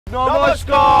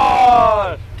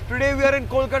Namaskar! Today we are in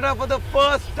Kolkata for the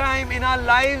first time in our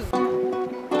lives.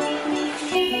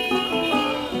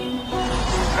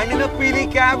 And in a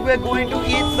Pili cab we are going to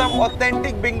eat some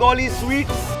authentic Bengali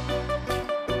sweets.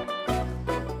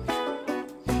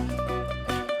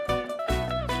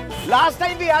 Last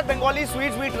time we had Bengali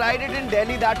sweets, we tried it in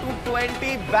Delhi, that too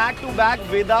 20 back to back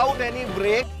without any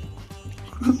break.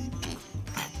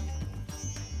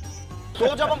 तो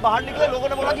जब हम बाहर निकले लोगों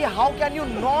ने बोला कि how can you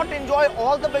not enjoy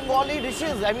all the Bengali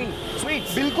dishes, I mean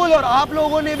sweets. बिल्कुल, और आप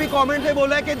लोगों ने भी कमेंट में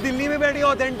बोला है कि दिल्ली में बैठी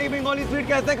ऑथेंटिक बंगाली स्वीट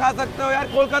कैसे खा सकते हो यार,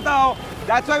 कोलकाता आओ.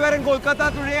 That's why we are in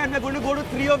Kolkata today and we are going to go to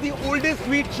 3 of the oldest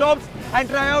sweet shops and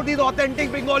try out these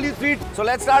authentic Bengali sweets. So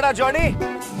let's start our journey.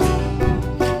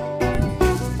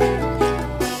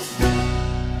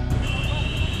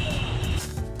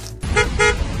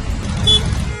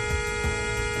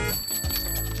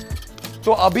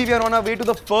 So abhi we are on our way to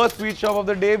the first sweet shop of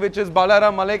the day, which is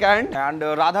Balaram Malik and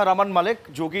Radha Raman Malik,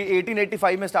 जो कि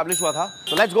 1885 में established हुआ था.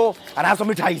 So let's go and have some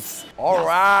mithais. All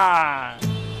right.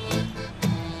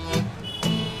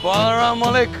 Balaram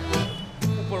Malik.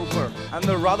 ऊपर. And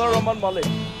the Radha Raman Malik.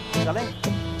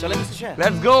 चले Mr. Chef.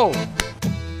 Let's go.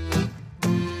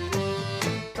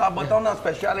 आप बताओ ना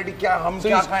स्पेशलिटी क्या, हम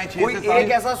क्या खाएं. कोई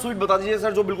एक ऐसा स्वीट बता दीजिए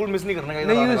सर जो बिल्कुल मिस नहीं करने का.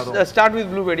 नहीं, start with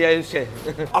blueberry. I say.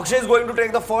 Akshay is going to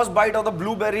take the first bite of the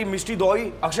blueberry mishti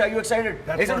doi. Akshay, are you excited?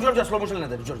 चल slow motion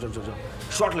लेते हैं. चल.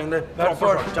 Shot लेंगे.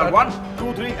 Proper shot. चल 1,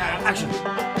 2, 3 and action.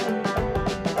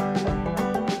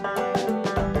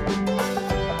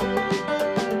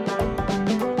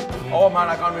 Oh man,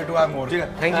 I can't wait to have more.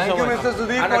 Thank you so much, Mr.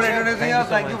 Sudeep, for introducing us.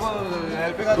 Thank you for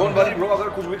helping us. Don't worry, bro. अगर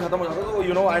कुछ भी खत्म हो जाता है तो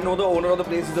you know I know the owner of the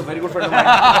place is a very good friend of mine.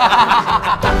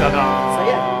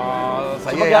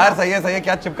 सही है यार, सही है.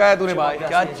 क्या चिपका है तूने भाई?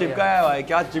 क्या चिपका है भाई?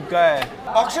 क्या चिपका है?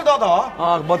 अक्षय दादा,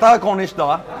 हाँ बता कौनिश दा.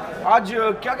 आज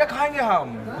क्या खाएंगे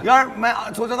हम? यार मैं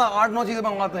सोचा था 8-9 चीजें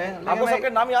मंगवाते हैं. आपको सबके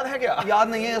नाम याद है क्या? याद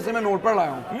नहीं है, जैसे मैं नोट पर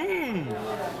लाया हूँ.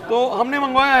 तो हमने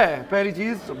मंगवाया है पहली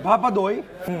चीज भापा दोई,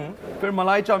 फिर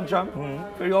मलाई चमचम,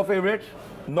 फिर योर फेवरेट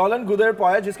नॉलन गुदेर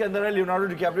पाया जिसके अंदर है लियोनार्डो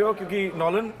डिकैप्रियो क्योंकि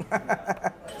नॉलन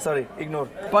सॉरी इग्नोर,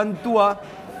 पंतुआ,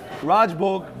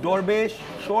 राजभोग, दरवेश,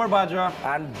 शोर बाजा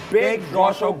एंड बिग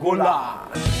रसगुल्ला.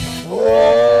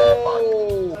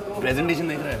 प्रेजेंटेशन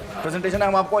देख रहे हैं. प्रेजेंटेशन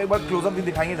हम आपको एक बार क्लोजअप भी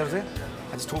दिखाएंगे इधर से.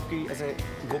 स्टोव की ऐसे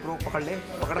गोप्रो पकड़ रहा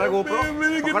है गोप्रो.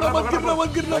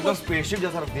 एकदम स्पेसशिप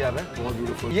जैसा रख दिया है. बहुत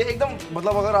ब्यूटीफुल. ये एकदम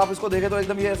मतलब अगर आप इसको देखें तो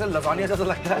एकदम ये ऐसे लसानिया जैसा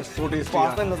लगता है. So tasty.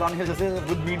 पास्ता लसानिया जैसे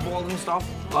विद मीटबॉल्स एंड स्टफ.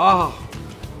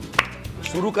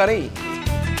 शुरू करें.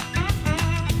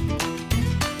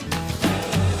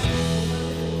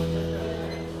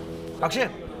 Akshay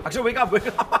wake up.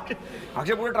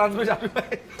 अक्षय पूरे ट्रांस में जा रहा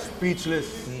है. स्पीचलेस.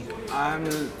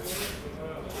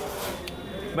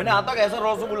 मैंने आज तक ऐसा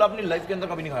रसगुल्ला अपनी लाइफ के अंदर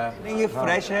कभी नहीं खाया. नहीं, ये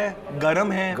फ्रेश है,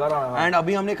 गरम है, एंड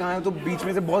अभी हमने खाया है तो बीच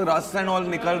में से बहुत रस एंड ऑल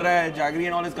निकल रहा है. Jaggery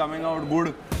and all is coming out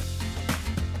good.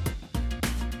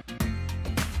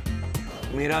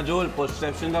 मेरा जो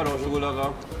परसेप्शन था रसगुल्ला का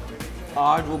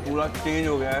आज वो पूरा चेंज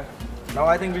हो गया है. Now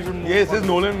I think we should. Yes, this is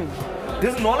Nolan.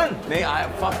 This is Nolan. नहीं,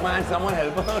 fuck man, someone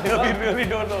help us. We really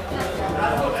don't know.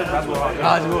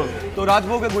 Rajbhog. So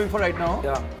Rajbhog we're going for right now.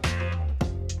 Yeah.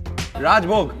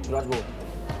 Rajbhog. Not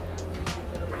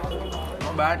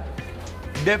bad.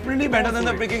 Definitely better than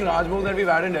the freaking Rajbhog that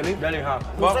we've had in Delhi. हाँ.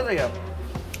 दूसरा सही है.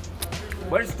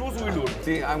 But it's too sweet, dude.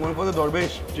 See, I'm going for the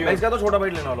Dorbesh. मैं इसका तो छोटा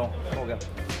bite लेने वाला हूँ. हो गया.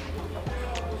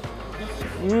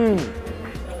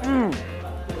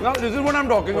 Now this is what I'm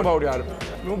talking about, यार.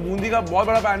 मैं बूंदी का बहुत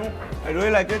बड़ा फैन हूँ. I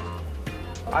really like it.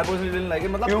 I personally didn't like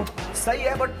it. मतलब सही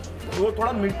है, but वो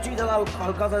थोड़ा मिर्ची ज़्यादा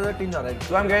हल्का सा टिंज आ रहा है.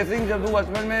 So I'm guessing जब तू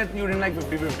बचपन में you didn't like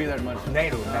 50-50 that much. नहीं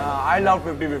dude. I love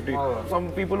 50-50. Some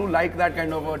people who like that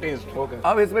kind of a taste. Okay.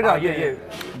 अब इसमें डालते हैं. ये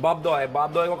बाप दो है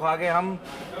को खा के हम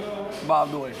बाप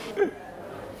दो है.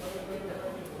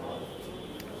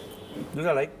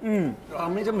 दूसरा लाइक.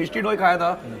 हमने जब मिष्टी डोई खाया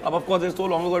था, अब of course it's so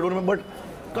long ago I don't remember, but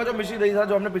का जो मिष्टी दही था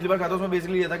जो हमने पिछली बार खाया था उसमें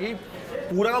बेसिकली ये था कि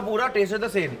पूरा का पूरा टेस्ट है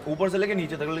सेम ऊपर से लेके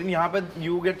नीचे तक. लेकिन यहाँ पे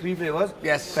यू गेट 3 फ्लेवर्स.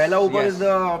 Yes. पहला ऊपर इज द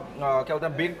क्या होता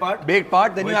है baked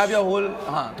part. then you have your whole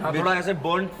थोड़ा ऐसे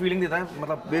बर्न फीलिंग देता है.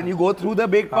 मतलब when you go through the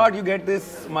baked part you get this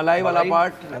malai वाला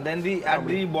part and then at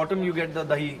the bottom you get the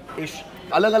dahi ish.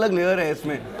 अलग-अलग layer है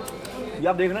इसमें. ये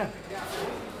आप देख रहे हैं.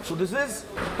 So this is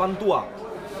pantua.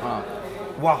 हाँ.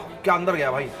 वाह क्या अंदर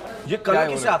गया भाई. ये कलर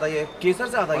किससे आता है? ये केसर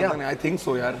से आता है क्या? I think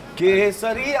so यार.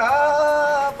 केसरिया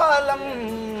पालम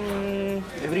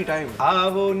every time.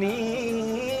 आवनी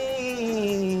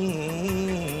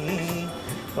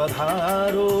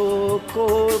पधारो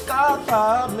कोलकाता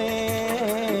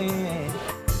में.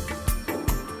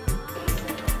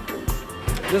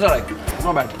 Just alright.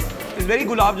 Not bad. It's very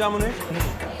gulab jamun है,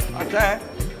 अच्छा है।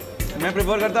 मैं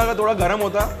प्रेफर करता अगर थोड़ा गर्म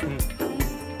होता,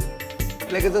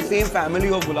 like it's the same family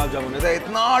of gulab jamun है,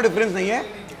 इतना डिफरेंस नहीं है,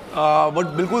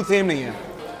 बट बिल्कुल सेम नहीं है।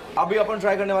 अभी अपन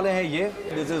ट्राई करने वाले हैं ये,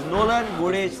 this is Nolan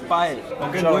Gudesh स्पाइल।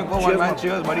 Okay, going for one man,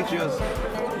 cheers बड़ी, cheers.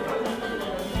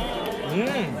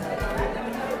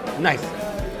 Nice,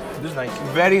 this nice,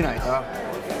 very nice.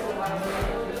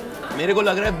 मेरे को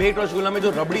लग रहा है बेक्ड रसगुल्ला में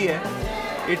जो रबड़ी है,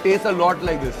 it taste a lot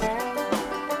like this.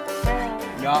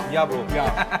 या ब्रो, या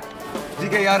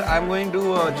ठीक है यार, आई एम गोइंग टू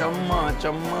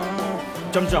चमचम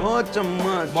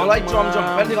मलाई चमचम।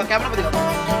 पहले दिखा, कैमरा पे दिखा।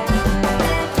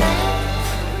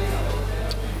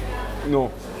 No,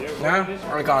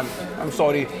 I can't, I am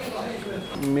sorry,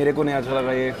 मेरे को नहीं अच्छा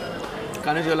लगा ये।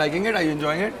 Kanesh, you're liking it? Are you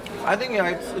enjoying it? I think yeah,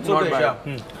 it's Not okay. bad.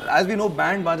 Yeah. As we know,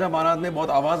 band बाजा बारात में बहुत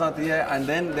आवाज आती है, and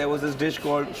then there was this dish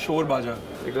called शोर बाजा.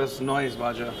 It was noise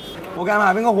बाजा. Okay, I'm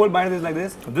having a whole bite of this like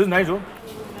this. This is nice, bro.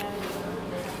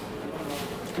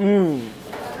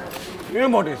 ये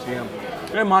बहुत टेस्टी है।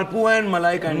 ये मालपुआ एंड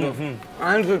मलाई काइंड ऑफ।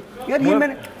 एंड यार ये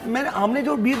मैंने हमने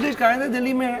जो बीफ डिश खाए थे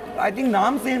दिल्ली में, आई थिंक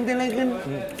नाम सेम थे लेकिन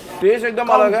टेस्ट एकदम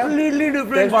अलग है। कंप्लीटली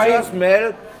डिफरेंट टेक्सचर,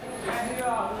 स्मेल,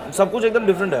 सब कुछ एकदम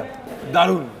डिफरेंट है।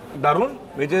 दारुण, दारुण,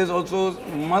 which is also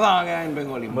मजा आ गया इन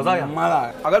बंगाली। मजा आया, मजा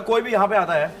आया। अगर कोई भी यहाँ पे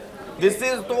आता है, दिस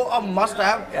इज तो अ मस्ट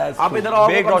हैव। Yes, आप इधर आओ,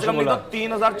 baked कम से कम रसगुल्ला।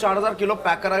 3000-4000 किलो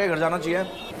पैक करा के घर जाना चाहिए।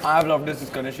 I have loved this,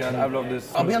 Kanesh यार, I have loved this।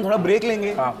 अभी हम थोड़ा ब्रेक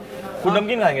लेंगे, हाँ, कुछ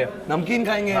नमकीन खाएंगे, नमकीन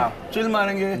खाएंगे, चिल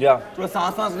मारेंगे, थोड़ा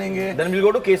सांस लेंगे। देन विल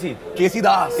गो टू केसी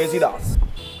दास।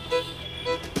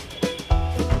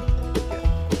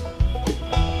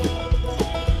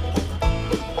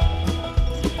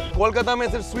 कोलकाता में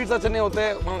सिर्फ स्वीट्स अच्छे नहीं होते,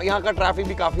 यहाँ का ट्रैफिक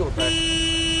भी काफी होता है।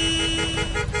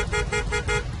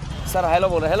 सर हेलो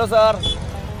बोल रहे, हेलो सर।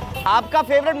 आपका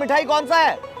फेवरेट मिठाई कौन सा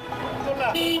है?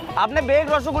 आपने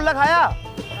बेक्ड रसगुल्ला खाया?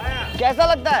 कैसा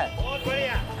लगता है? बहुत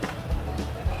बढ़िया।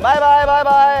 Bye bye bye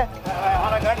bye.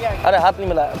 अरे हाथ नहीं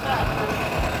मिलाया।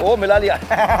 ओ मिला लिया।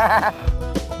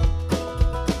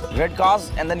 Red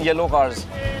cars and then yellow cars,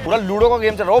 पूरा लूडो का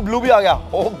गेम चल रहा है। ब्लू भी आ गया।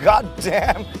 ओह गॉड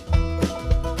डैम।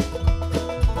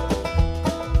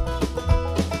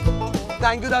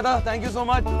 थैंक यू दादा, थैंक यू सो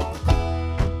मच।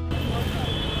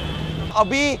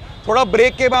 अभी थोड़ा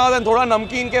ब्रेक के बाद और थोड़ा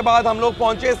नमकीन के बाद हम लोग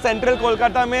पहुंचे सेंट्रल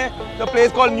कोलकाता में, the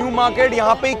place called new market.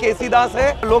 यहाँ पे ही केसी दास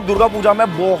है। लोग दुर्गा पूजा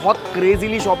में बहुत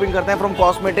क्रेजीली शॉपिंग करते हैं, फ्रॉम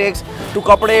कॉस्मेटिक्स टू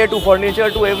कपड़े to furniture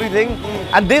to everything,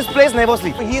 and this place never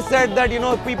sleep. He said that, you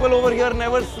know, people over here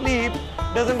never sleep.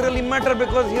 Doesn't really matter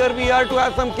because here we are to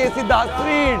have some Kesi Das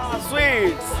sweets.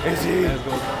 Sweets. AC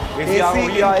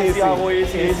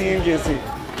in Kesi.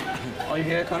 Are you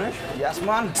here, Kanesh? Yes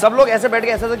man. सब लोग ऐसे बैठ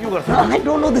के ऐसा क्यों करते हैं? I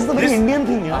don't know. This is a very Indian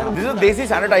thing, yaar. This is देसी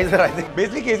sanitizer, I think.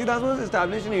 Basically, Kesi Das was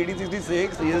established in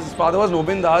 1866. His father was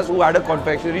Nobin Das, who had a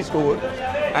confectionery store,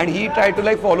 and he tried to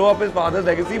like follow up his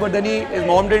father's legacy, but then his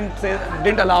mom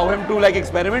didn't allow him to like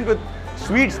experiment with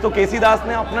sweets. तो केसी दास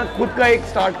ने अपना खुद का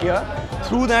एक start किया.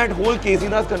 Through that whole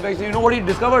KC Das confectionery, you know what he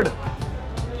discovered?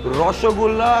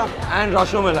 Rasgulla and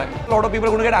Rasmalai. A lot of people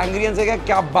are going to get angry and say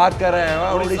क्या बात कर रहे हैं?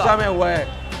 उड़ीसा में हुआ है.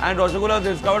 And Rasgulla was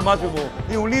discovered much before.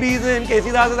 The only reason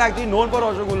Kesi Das is actually known for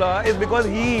Rasgulla is because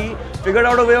he figured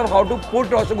out a way of how to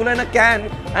put Rasgulla in a can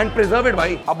and preserve it,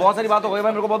 भाई. अब बहुत सारी बात हो गई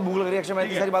भाई, मेरे को बहुत भूख लग रही है। एक्चुअली मैं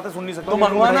इतनी सारी बातें सुन नहीं सकता। तो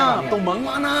मंगवाना,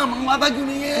 मंगवाता क्यों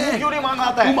नहीं है? क्यों नहीं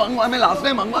मंगवाता है? मंगवा, मैं लास्ट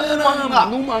में मंगवाया ना,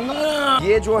 मंगा।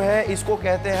 ये जो है इसको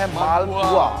कहते हैं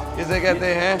मालपुआ, इसे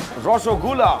कहते हैं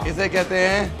रसगुल्ला, इसे कहते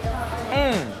हैं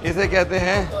इसे कहते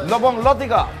हैं लवंग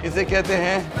लतिका, इसे कहते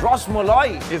हैं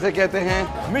रसमलाई, इसे कहते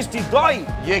हैं मिष्टी दही।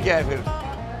 ये क्या है फिर?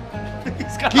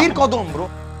 खीर कदम bro.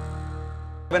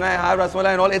 When I have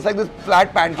rasmalai and all, it's like this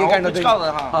flat pancake kind of thing.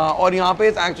 हाँ, और यहाँ पे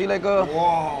it's actually like a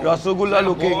rasgulla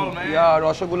looking. Yeah,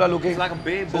 rasgulla looking. It's like a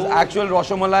big bowl. It's actual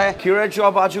rasmalai. खीरा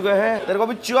chop आ चुका है, तेरे को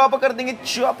भी चॉप कर देंगे,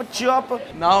 chop chop.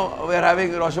 Now we are having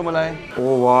rasmalai.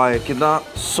 ओह वाह, कितना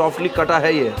सॉफ्टली कटा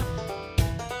है ये।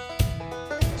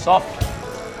 Soft.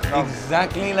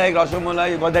 Exactly like rasmalai.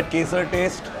 You got that kesar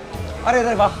taste. अरे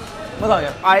अरे वाह, मजा आ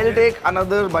गया। I'll take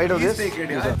another bite of this.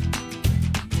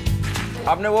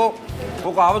 आपने वो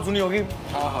कहावत सुनी होगी,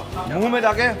 मुंह में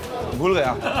जाके भूल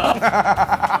गया।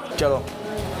 चलो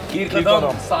खीर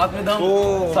खत्म, साथ में दम,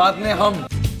 साथ में हम।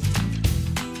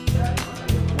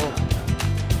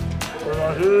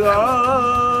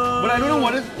 But I don't know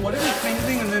what is this pink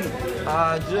thing and then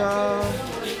आजा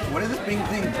what is this pink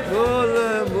thing? बोले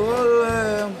बोले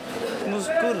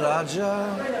मुस्कुरा जा।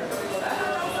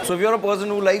 So if you're a person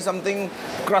who likes something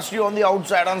crusty on the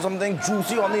outside and something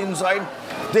juicy on the inside,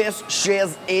 this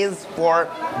shiz is for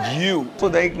you. So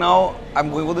like now I'm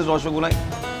going for this rasgulla.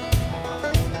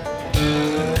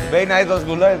 Very nice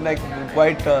rasgulla. It's like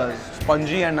quite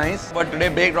spongy and nice. But today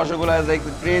baked rasgulla is like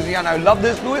crazy, and I love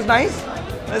this too. It's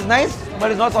nice,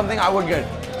 but it's not something I would get.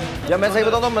 जब मैं सही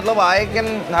बताऊँ तो मतलब I can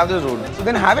have this road. So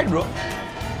then have it, bro.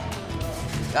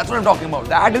 That's what I'm talking about.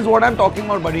 That is what I'm talking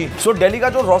about, buddy. So Delhi का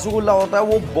जो रसगुल्ला होता है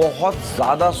वो बहुत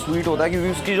ज़्यादा स्वीट होता है क्योंकि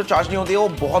उसकी जो चाशनी होती है वो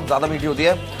बहुत ज़्यादा मीठी होती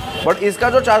है. बट इसका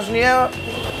जो चाशनी है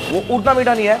वो उतना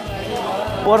मीठा नहीं है.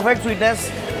 Perfect sweetness,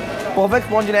 perfect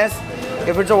स्पॉन्जीनेस.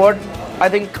 If it's a word, I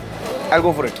think I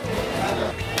go for it.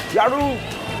 यारू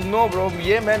no bro,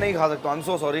 ये मैं नहीं खा सकता. I am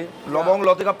so sorry. लौंग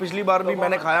लौती का पिछली बार भी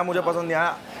मैंने खाया, मुझे पसंद नहीं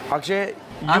आया. Akshay,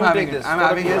 I'm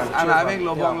having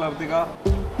lobong lavtika.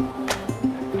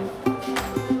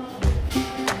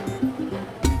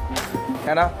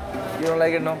 है ना? You don't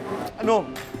like it, no? No,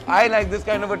 I like this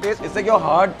kind of a taste. It's like your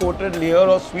hard-coated layer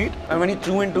of sweet, and when you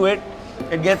chew into it,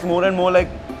 it gets more and more like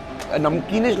a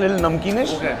namkeenish, little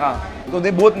namkeenish. Okay, हाँ. So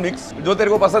they both mix. जो तेरे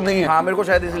को पसंद नहीं है. हाँ, मेरे को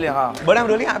शायद इसलिए हाँ. But I'm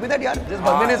really happy that यार जिस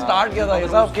बंदे ने start किया था ये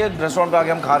सब उसके रेस्टोरेंट पे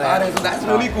आके हम खा रहे हैं. So that's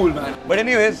really cool, man. But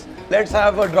anyways, let's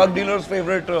have a drug dealer's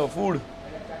favorite food,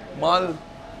 mal.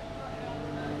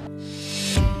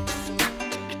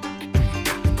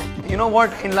 You know what?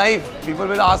 In life, people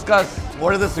will ask us,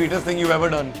 what is the sweetest thing you've ever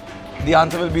done? The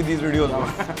answer will be these videos.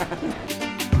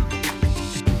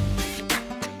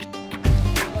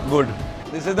 Good.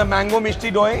 This is the mango mishti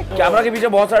doi. Camera के पीछे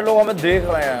बहुत सारे लोग हमें देख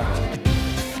रहे हैं.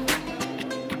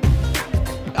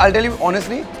 I'll tell you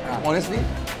honestly,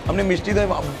 हमने मिष्टी दही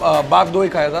बाग दो ही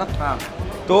खाया था. हाँ.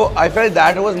 तो I felt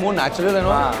that was more natural and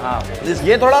all. हाँ.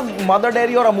 ये थोड़ा मदर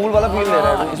डेयरी और अमूल वाला फील ले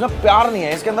रहा है. इसमें प्यार नहीं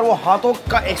है, इसके अंदर वो हाथों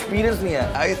का एक्सपीरियंस नहीं है.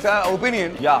 It's an opinion.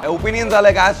 Yeah. Opinions are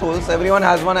like assholes. Everyone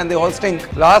has one and they all stink.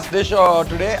 Last dish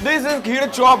today. This is kheer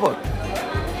chop.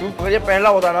 अगर ये पहला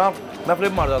होता ना, मैं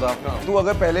फ्लिप मार जाता. तू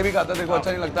अगर पहले भी खाता तेरे को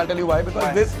अच्छा नहीं लगता. I'll tell you why.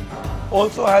 Because this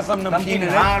also has some namkeen in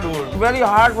it. Very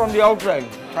hard from the outside.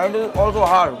 And it is also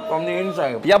hard from the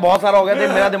inside. या बहुत सारा हो गया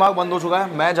था, मेरा दिमाग बंद हो चुका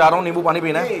है. मैं जा रहा हूँ नींबू पानी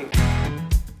पीने.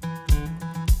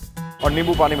 और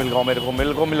नींबू पानी मिल गया मेरे को.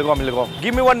 मिल गया.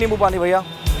 Give me one नींबू पानी भैया.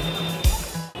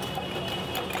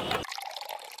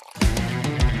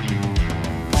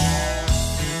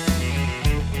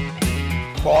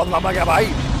 बहुत नमक है भाई.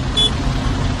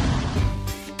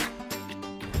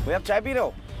 भैया आप चाय पी रहे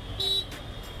हो?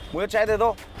 मुझे चाय दे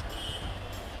दो.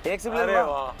 एक सिप ले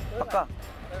लो. पक्का.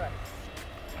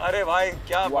 अरे भाई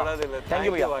क्या बड़ा दिल है. थैंक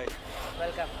यू भैया.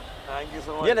 Welcome. Thank you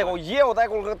so much. ये देखो, ये होता है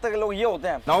कोलकाता के लोग, ये होते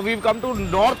हैं. Now we've come to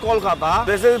North Kolkata.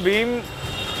 This is Bhim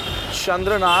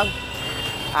Chandranath,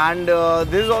 and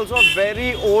this is also a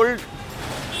very old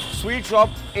sweet shop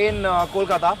in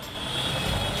Kolkata.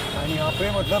 And यहाँ पे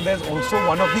मतलब there's also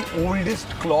one of the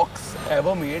oldest clocks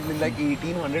ever made in like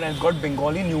 1800 and it's got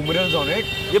Bengali numerals on it.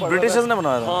 ये Britishers ने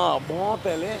बनाया था. हाँ, बहुत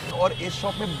पहले. और इस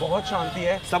शॉप में बहुत शांति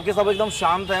है. सबके सब एकदम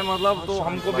शांत है, मतलब तो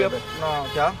हमको भी अपना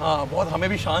क्या? हाँ, बहुत हमें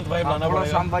भी शांत वाइब लाना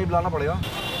पड़ेगा. शांत वाइब लाना पड़ेगा.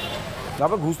 यहाँ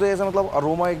पे घुसते जैसे मतलब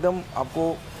अरोमा एकदम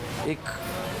आपको एक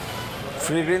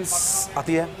फ्रेग्रेंस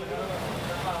आती है.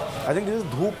 आई थिंक दिस इज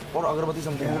धूप और अगरबत्ती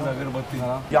समथिंग. अगरबत्ती.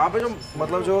 यहाँ पे जो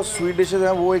मतलब जो स्वीट डिशेज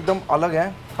हैं वो एकदम अलग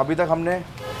हैं. अभी तक हमने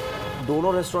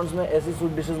दोनों रेस्टोरेंट्स में ऐसी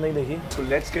स्वीट डिशेज नहीं देखी. So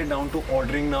let's get down to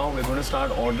ordering now. We're going to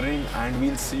start ordering and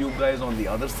we'll see you guys on the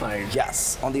other side.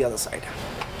 Yes, on the other side.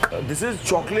 This is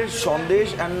chocolate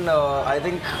shondesh and I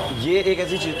think ये एक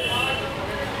ऐसी चीज.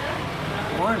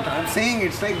 What? I'm saying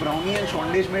it's like brownie and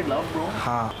shondesh made love, bro.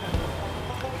 हाँ.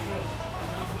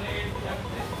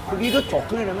 क्योंकि ये जो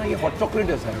chocolate है ना, ये हॉट चॉकलेट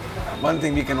जैसा है. One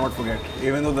thing we cannot forget,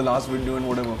 even though the last video and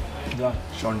whatever. Yeah.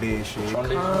 Shondesh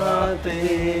खाते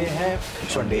हैं,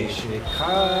 शोंडेश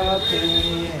खाते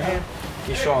हैं,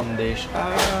 कि शोंडेश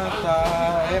आता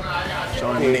है,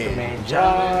 पेट में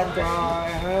जाता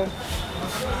है.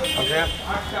 Okay.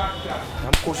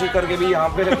 हम कोशिश करके भी यहाँ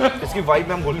पे इसकी वाइब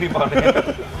में हम भूल नहीं पा रहे हैं.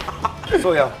 So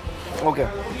yeah, okay.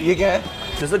 ये क्या है?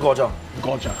 This is गोजा.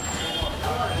 Gocha.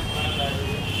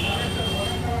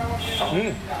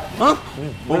 हाँ?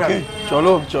 Okay.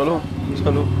 चलो.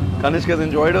 Kanishk has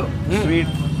enjoyed a sweet.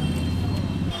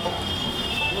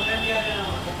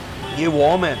 ये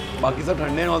warm है. बाकी सब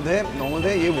ठंडे नॉर्मल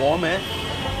थे. ये warm है.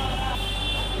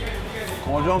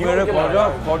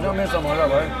 ख्वाजा में संभाला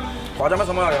भाई. ख्वाजा में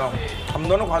समझ आया. हम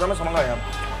दोनों ख्वाजा में समझ आया.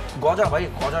 गोजा भाई,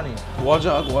 ख्वाजा नहीं.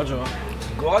 गोजा.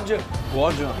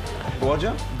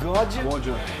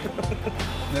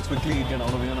 Let's quickly get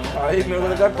out of here now. भाई मेरे को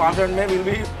लगता है 5 मिनट में विल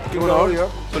भी kick out.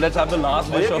 So let's have the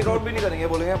last dish. Kick out भी नहीं करेंगे,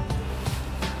 बोलेंगे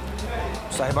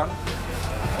साहिबान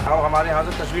अब हमारे यहाँ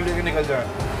से तस्वीर लेके निकल जाए.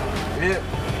 ये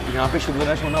यहाँ पे शुगर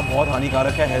रश होना बहुत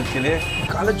हानिकारक है हेल्थ के लिए.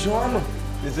 काला जाम.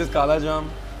 This is काला जाम.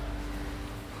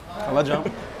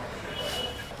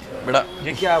 बेटा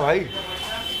ये क्या है भाई?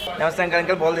 यहाँ से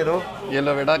अंकल बोल दे दो. ये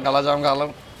लो बेटा, काला जाम खा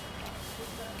लो.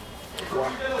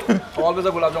 Always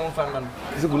a gulab jamun fan, man.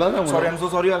 Is it gulab jamun? Sorry, I'm so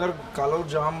sorry अगर काला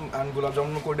जाम and gulab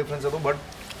jamun में कोई difference है तो, but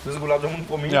this is gulab jamun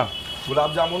for me. Yeah.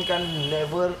 Gulab jamun can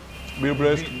never Be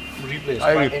replaced. replaced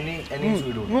I by agree. any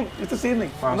sweet food. No, it's the same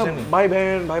thing. हाँ, same thing. भाई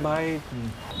बहन भाई भाई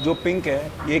जो पिंक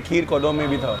है ये खीर कदम में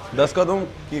भी था 10 कदम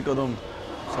खीर कदम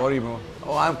sorry bro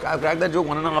oh I've cracked that joke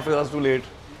 1.5 years too late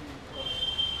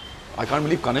I can't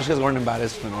believe Kanishk has gotten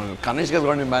embarrassed man. Kanishk has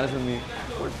gotten embarrassed with me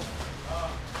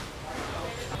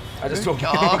I just joke.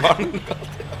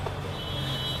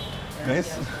 guys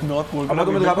North Kolkata अब मैं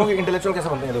तुम्हें दिखाता हूँ कि इंटेलेक्चुअल कैसे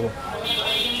बनते हैं देखो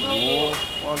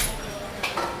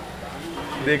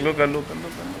देख लो कर लो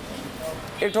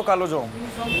एक तो कालो जो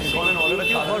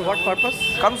For what purpose?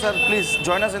 Come sir, please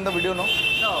join us in the video now.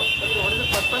 No. What is the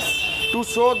purpose? To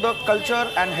show the culture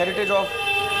and heritage of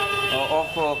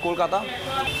Kolkata.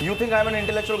 You think I am an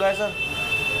intellectual guy, sir?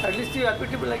 At least you appear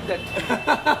to be like that.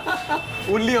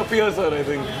 only appears sir I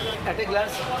think At a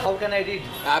glance, how can I read?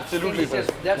 Absolutely, English,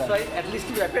 sir. That's why at least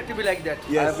you appear to be like that.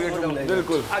 yes I appear to be like that.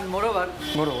 बिल्कुल And moreover,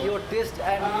 your taste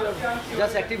and your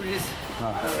just activities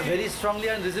very strongly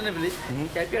and reasonably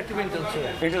appear to be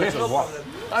intellectual. Intellectual. Wow.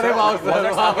 अरे वाह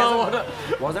sir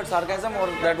Was that sarcasm or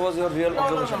that was your real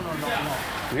observation? No.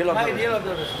 Real My observation. real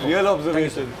observation. real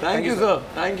observation thank you sir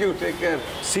thank you take care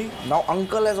See, now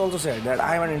uncle has also said that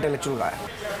I am an intellectual guy.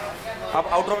 अब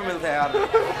outro में मिलते हैं यार.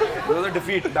 There was a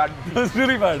defeat. That that's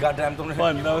really fun God damn तुमने.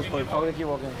 fun that was fun Okay, keep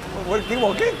walking. What, keep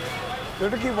walking? You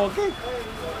have to keep walking?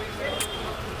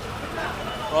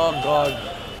 Oh God.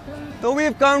 So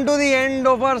we've come to the end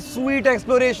of our sweet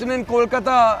exploration in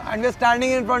Kolkata and we're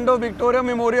standing in front of Victoria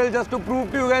Memorial just to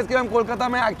prove to you guys कि हम कोलकाता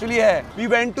में actually है. We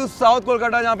went to South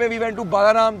Kolkata जहाँ पे we went to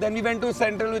Balaram, then we went to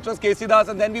Central which was Kesidas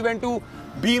and then we went to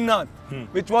Bhimnath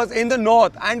which was in the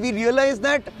north and we realized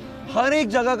that हर एक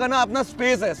जगह का ना अपना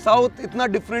space है south इतना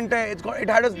different है it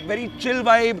had a very chill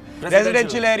vibe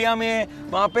residential area में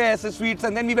वहाँ पे ऐसे sweets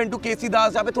and then we went to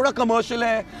केसीदास जहाँ पे थोड़ा कमर्शियल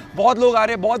है बहुत लोग आ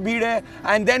रहे हैं बहुत भीड़ है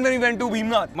and then we went to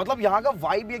Bhimnath मतलब यहाँ का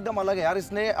वाइब भी एकदम अलग है यार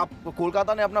इसने अब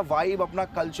कोलकाता ने अपना वाइब अपना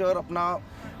कल्चर अपना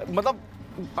मतलब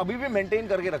अभी भी मेंटेन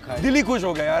करके रखा है दिल ही खुश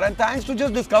हो गया यार and thanks to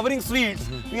just discovering sweets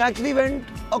we actually went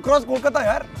across Kolkata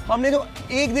यार हमने जो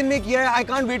एक दिन में किया है I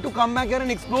can't wait to come back here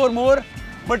and explore more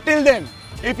but till then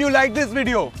if you like this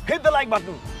video hit the like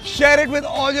button share it with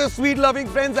all your sweet loving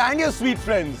friends and your sweet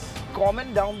friends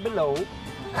comment down below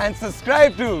and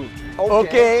subscribe to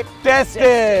okay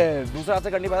tested दूसरा हाथ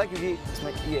से कर नहीं पाया क्योंकि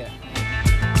इसमें ये है